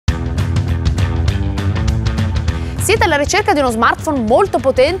Siete alla ricerca di uno smartphone molto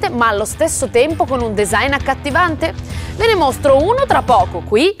potente ma allo stesso tempo con un design accattivante? Ve ne mostro uno tra poco,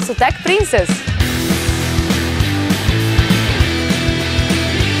 qui su Tech Princess.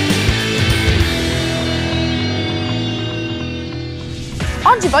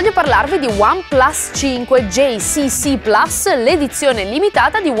 Oggi voglio parlarvi di OnePlus 5 JCC Plus, l'edizione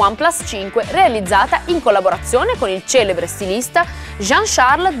limitata di OnePlus 5 realizzata in collaborazione con il celebre stilista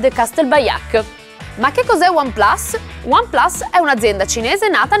Jean-Charles de Castelbajac. Ma che cos'è OnePlus? OnePlus è un'azienda cinese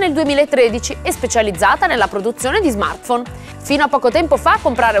nata nel 2013 e specializzata nella produzione di smartphone. Fino a poco tempo fa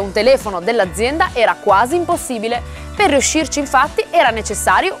comprare un telefono dell'azienda era quasi impossibile. Per riuscirci infatti era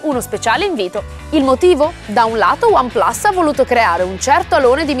necessario uno speciale invito. Il motivo? Da un lato OnePlus ha voluto creare un certo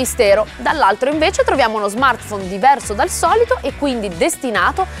alone di mistero, dall'altro invece troviamo uno smartphone diverso dal solito e quindi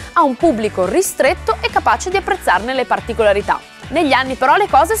destinato a un pubblico ristretto e capace di apprezzarne le particolarità. Negli anni però le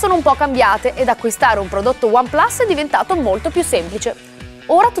cose sono un po' cambiate ed acquistare un prodotto OnePlus è diventato molto più semplice.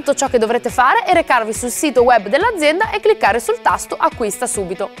 Ora tutto ciò che dovrete fare è recarvi sul sito web dell'azienda e cliccare sul tasto Acquista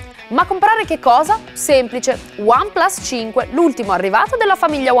subito. Ma comprare che cosa? Semplice, OnePlus 5, l'ultimo arrivato della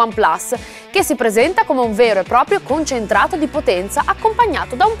famiglia OnePlus, che si presenta come un vero e proprio concentrato di potenza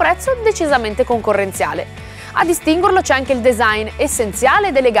accompagnato da un prezzo decisamente concorrenziale. A distinguerlo c'è anche il design essenziale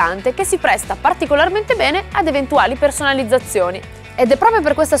ed elegante che si presta particolarmente bene ad eventuali personalizzazioni. Ed è proprio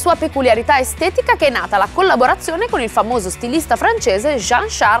per questa sua peculiarità estetica che è nata la collaborazione con il famoso stilista francese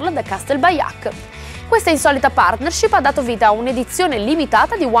Jean-Charles de Castelbajac. Questa insolita partnership ha dato vita a un'edizione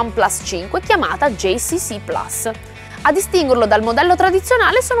limitata di OnePlus 5 chiamata JCC Plus. A distinguerlo dal modello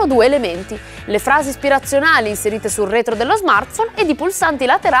tradizionale sono due elementi: le frasi ispirazionali inserite sul retro dello smartphone ed i pulsanti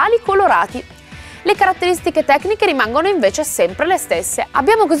laterali colorati. Le caratteristiche tecniche rimangono invece sempre le stesse.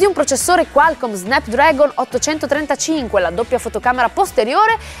 Abbiamo così un processore Qualcomm Snapdragon 835, la doppia fotocamera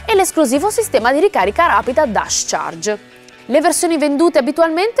posteriore e l'esclusivo sistema di ricarica rapida Dash Charge. Le versioni vendute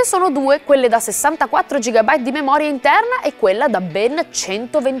abitualmente sono due, quelle da 64 GB di memoria interna e quella da ben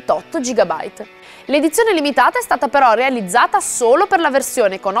 128 GB. L'edizione limitata è stata però realizzata solo per la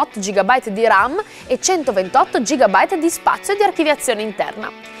versione con 8 GB di RAM e 128 GB di spazio di archiviazione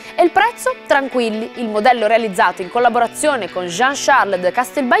interna. E il prezzo? Tranquilli, il modello realizzato in collaborazione con Jean-Charles de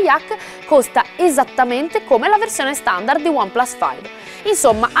Castelbajac costa esattamente come la versione standard di OnePlus 5.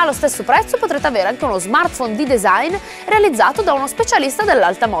 Insomma, allo stesso prezzo potrete avere anche uno smartphone di design realizzato da uno specialista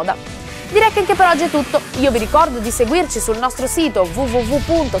dell'alta moda. Direi che anche per oggi è tutto. Io vi ricordo di seguirci sul nostro sito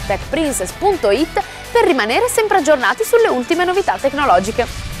www.techprincess.it per rimanere sempre aggiornati sulle ultime novità tecnologiche.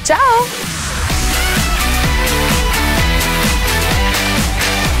 Ciao!